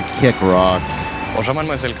 Ethan could kick rocks. Bonjour,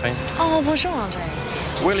 Mademoiselle Crane. Oh, bonjour, Andre.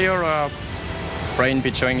 Will your friend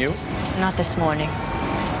be showing you? Not this morning.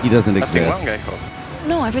 He doesn't Nothing exist. wrong, I hope.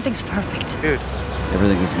 No, everything's perfect. Good.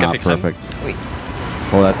 Everything is not fix them. perfect. Wait.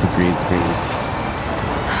 Oh, that's a green screen.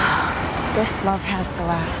 This love has to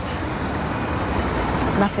last.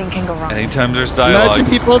 Nothing can go wrong. Anytime there's dialogue.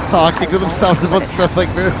 Imagine people talking to themselves about stuff like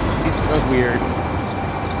this. It's so weird.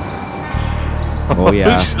 Oh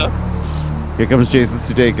yeah. Here comes Jason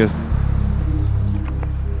Sudeikis.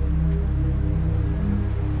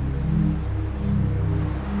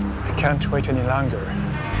 I can't wait any longer.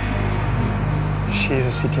 She is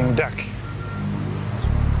a sitting duck.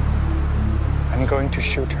 I'm going to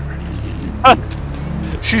shoot her.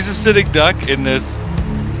 She's a sitting duck in this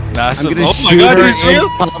massive. I'm gonna Oh my shoot god, her he's in real.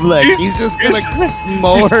 public. He's just gonna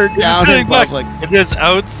mow her down in public. In this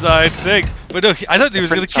outside thing. But no, I thought he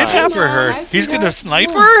was gonna kidnap her. He's gonna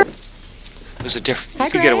snipe her. It was a different. Hi,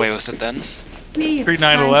 You could get away Grace. with it then. Me.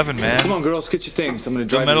 3911, man. Come on, girls, get your things. I'm gonna The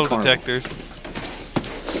drive metal you to the carnival. detectors.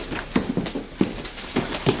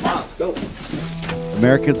 Let's go.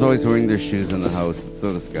 Americans always wearing their shoes in the house. It's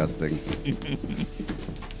so disgusting.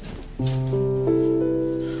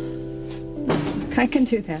 I can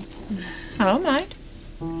do that. I don't mind.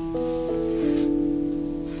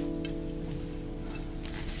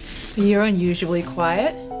 You're unusually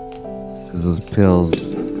quiet. Those pills.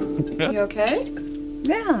 You okay?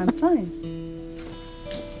 Yeah, I'm fine.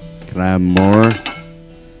 Can I have more?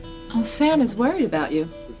 Oh, Sam is worried about you.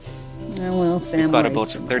 Oh, well, Sam. Got worries about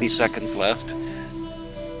too 30 much. seconds left.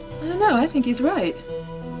 I don't know. I think he's right.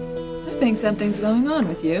 I think something's going on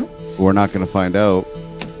with you. We're not gonna find out.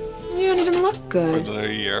 You don't even look good. For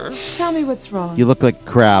the year. Tell me what's wrong. You look like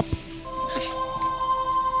crap.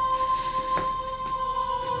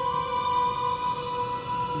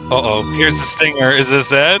 Uh-oh, here's the stinger. Is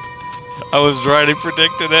this it? I was right, I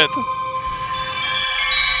predicted it.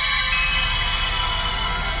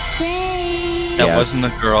 That wasn't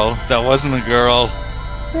a girl. That wasn't a girl.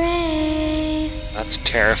 That's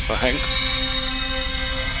terrifying.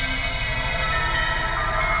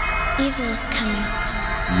 Evil's coming.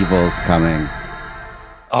 Evil's coming.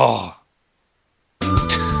 Oh.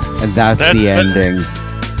 And that's the ending.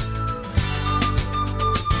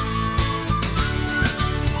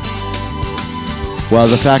 Well,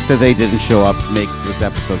 the fact that they didn't show up makes this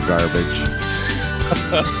episode garbage.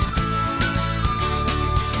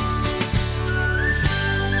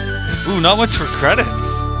 Ooh, not much for credits.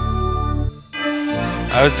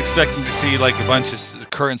 I was expecting to see like a bunch of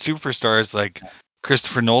current superstars like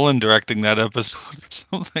Christopher Nolan directing that episode or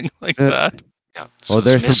something like that. Yeah, so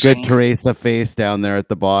there's some good Teresa face down there at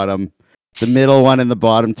the bottom. The middle one and the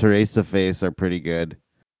bottom Teresa face are pretty good.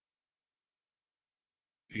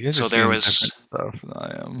 So there was stuff than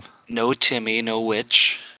I am. No Timmy, no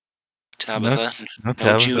Witch, Tabitha, no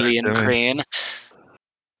Tabitha, Julian Timmy. Crane.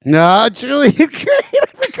 No, Julian Crane. I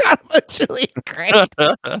forgot about Julian Crane.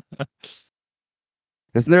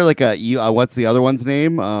 Isn't there like what's the other one's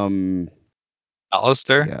name?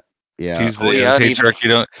 Alistair. Yeah. He's the patriarch.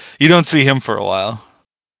 You don't see him for a while.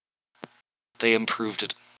 They improved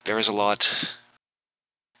it. There was got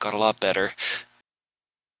a lot better.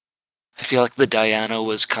 I feel like the Diana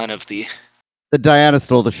was kind of the Diana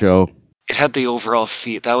stole the show. It had the overall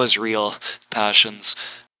feat. That was real Passions.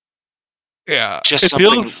 Yeah. Just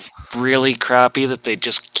something really crappy that they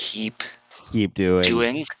just keep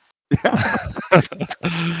doing.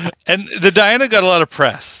 And the Diana got a lot of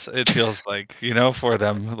press, it feels like, for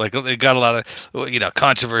them. Like they got a lot of,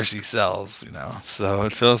 controversy sells, So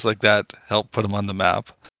it feels like that helped put them on the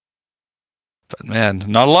map. But man,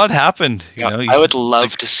 not a lot happened. I would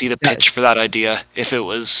love to see the pitch for that idea if it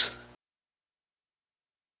was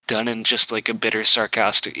done in just like a bitter,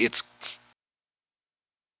 sarcastic.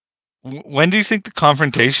 When do you think the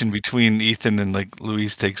confrontation between Ethan and like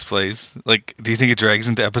Louise takes place? Like, do you think it drags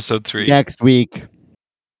into episode 3? Next week.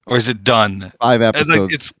 Or is it done? 5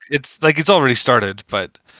 episodes. It's already started,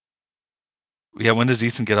 but yeah, when does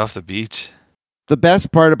Ethan get off the beach? The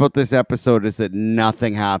best part about this episode is that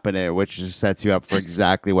nothing happened in it, which just sets you up for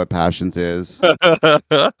exactly what Passions is.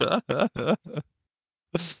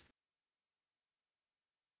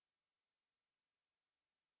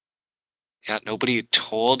 Yeah, nobody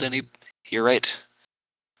told any. You're right.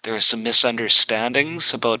 There were some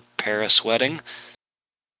misunderstandings about Paris' wedding.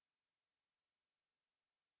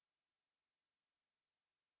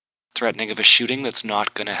 Threatening of a shooting that's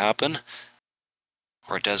not going to happen.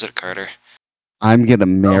 Or does it, Carter? I'm going to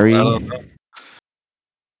marry. You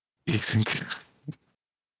think?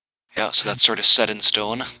 Yeah, so that's sort of set in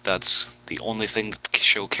stone. That's the only thing that the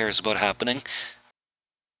show cares about happening.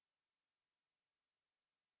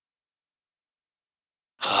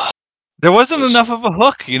 There wasn't enough of a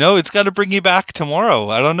hook, It's got to bring you back tomorrow.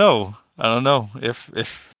 I don't know if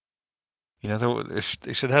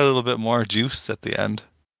they should have a little bit more juice at the end.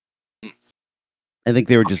 I think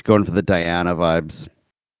they were just going for the Diana vibes.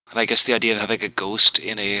 And I guess the idea of having a ghost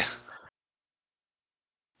in a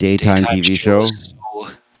daytime TV show so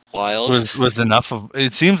wild was enough of.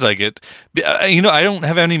 It seems like it. I don't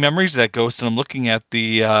have any memories of that ghost, and I'm looking at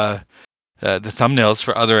the thumbnails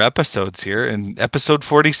for other episodes here, and episode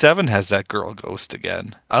 47 has that girl ghost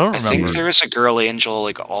again. I don't remember. I think there was a girl angel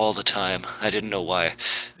like all the time. I didn't know why.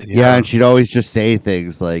 Yeah, and she'd always just say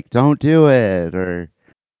things like, "Don't do it," or.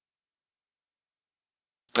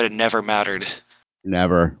 But it never mattered.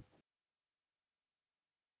 Never.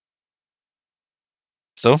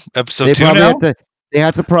 So, episode 2 now? They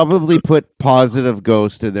had to probably put positive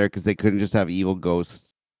ghost in there because they couldn't just have evil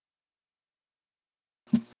ghosts.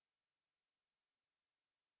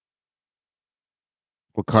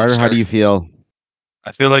 Well, Carter, how do you feel?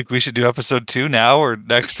 I feel like we should do episode 2 now or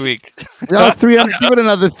next week. No, 300. Give it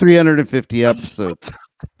another 350 episodes.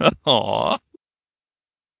 Aww.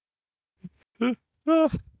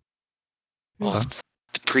 Well,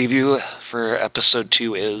 the preview for episode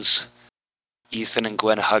 2 is Ethan and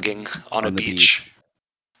Gwen hugging on a beach,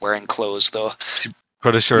 wearing clothes though. She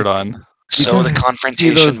put a shirt on. So the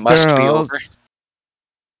confrontation must be over.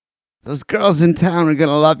 Those girls in town are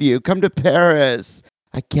gonna love you. Come to Paris.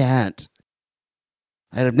 I can't.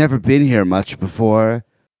 I've never been here much before.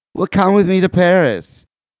 Well, come with me to Paris.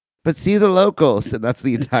 But see the locals, and that's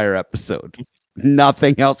the entire episode.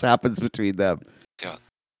 Nothing else happens between them. Yeah.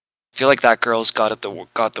 I feel like that girl's got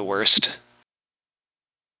the worst.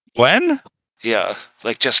 When? Yeah,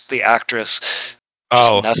 like just the actress.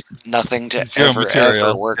 Just nothing to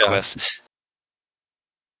ever work with.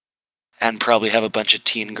 And probably have a bunch of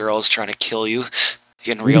teen girls trying to kill you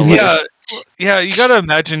in real life. Yeah, you gotta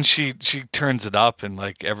imagine she turns it up and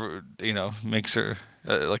like makes her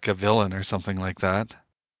like a villain or something like that,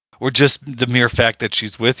 or just the mere fact that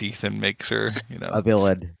she's with Ethan makes her a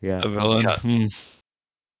villain. Yeah, a villain. Yeah.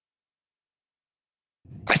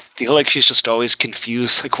 I feel like she's just always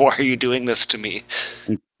confused. Like, why are you doing this to me?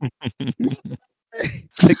 Like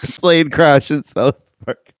the plane crash in South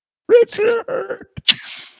Park. Richard.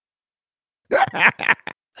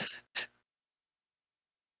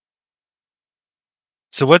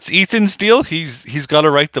 So what's Ethan's deal? He's got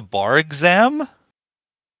to write the bar exam.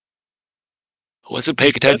 Wasn't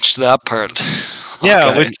paying attention to that part. Yeah,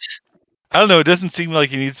 Okay. which I don't know. It doesn't seem like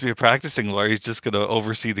he needs to be a practicing lawyer. He's just going to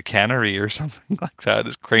oversee the cannery or something like that.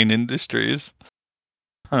 As Crane Industries.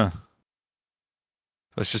 Huh.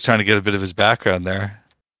 I was just trying to get a bit of his background there.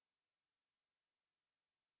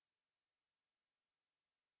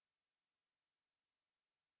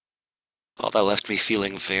 Oh, that left me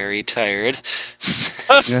feeling very tired.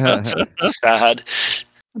 Sad.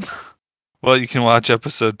 Well, you can watch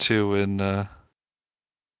episode 2 in.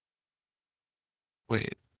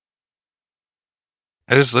 Wait.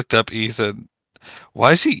 I just looked up Ethan.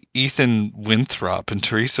 Why is he Ethan Winthrop and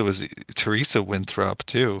Teresa was Teresa Winthrop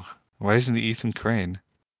too? Why isn't he Ethan Crane?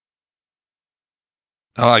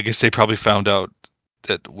 Oh, I guess they probably found out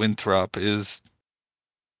that Winthrop is.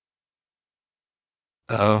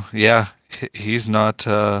 Oh yeah, he's not. It's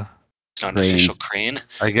not an official Crane.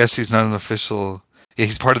 I guess he's not an official. Yeah,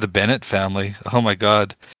 he's part of the Bennett family. Oh my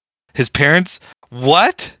God, his parents.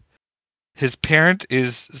 What? His parent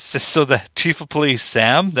is so the chief of police,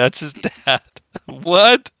 Sam. That's his dad.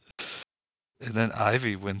 What? And then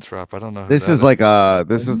Ivy Winthrop. I don't know. This is like a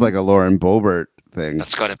Lauren Boebert thing.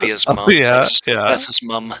 That's got to be his mom. Oh, yeah, That's his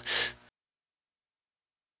mom.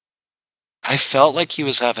 I felt like he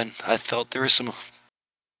was having. I felt there was some.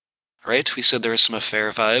 Right? We said there was some affair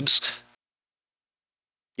vibes.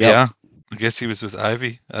 Yep. Yeah. I guess he was with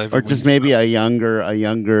Ivy. Or just maybe a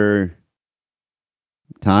younger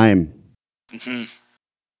time. Mm-hmm.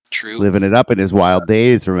 True. Living it up in his wild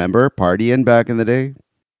days, remember? Partying back in the day.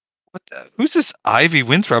 Who's this Ivy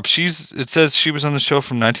Winthrop? It says she was on the show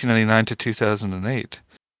from 1999 to 2008.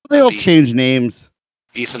 They all change names.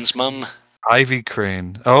 Ethan's mom. Ivy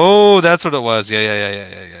Crane. Oh, that's what it was. Yeah.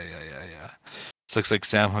 This looks like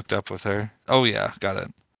Sam hooked up with her. Oh yeah, got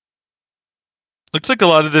it. Looks like a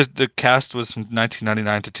lot of the cast was from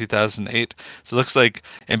 1999 to 2008. So it looks like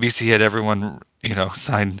NBC had everyone,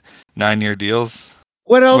 sign 9-year deals.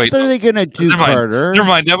 What else are they gonna do, Carter? Never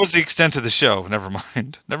mind. That was the extent of the show. Never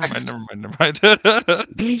mind.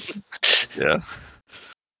 Yeah.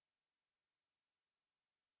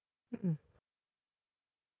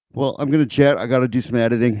 Well, I'm gonna jet. I gotta do some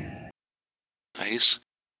editing. Nice.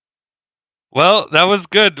 Well, that was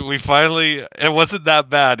good. It wasn't that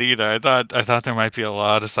bad either. I thought there might be a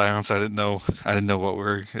lot of silence. I didn't know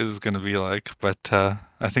what it was gonna be like, but I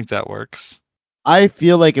think that works. I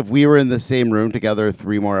feel like if we were in the same room together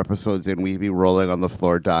 3 more episodes in, we'd be rolling on the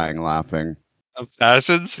floor, dying, laughing. Of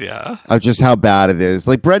Passions, yeah. Of just how bad it is.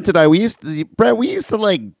 Like Brent and I, we used to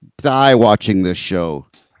like die watching this show.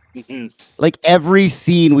 Mm-hmm. Like every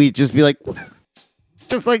scene, we'd just be like,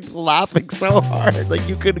 just like laughing so hard, like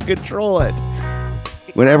you couldn't control it.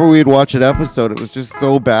 Whenever we'd watch an episode, it was just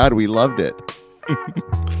so bad. We loved it.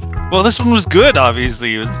 Well, this one was good.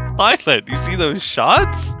 Obviously, it was violent. You see those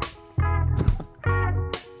shots?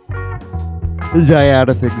 The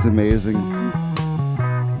Diana thing's amazing.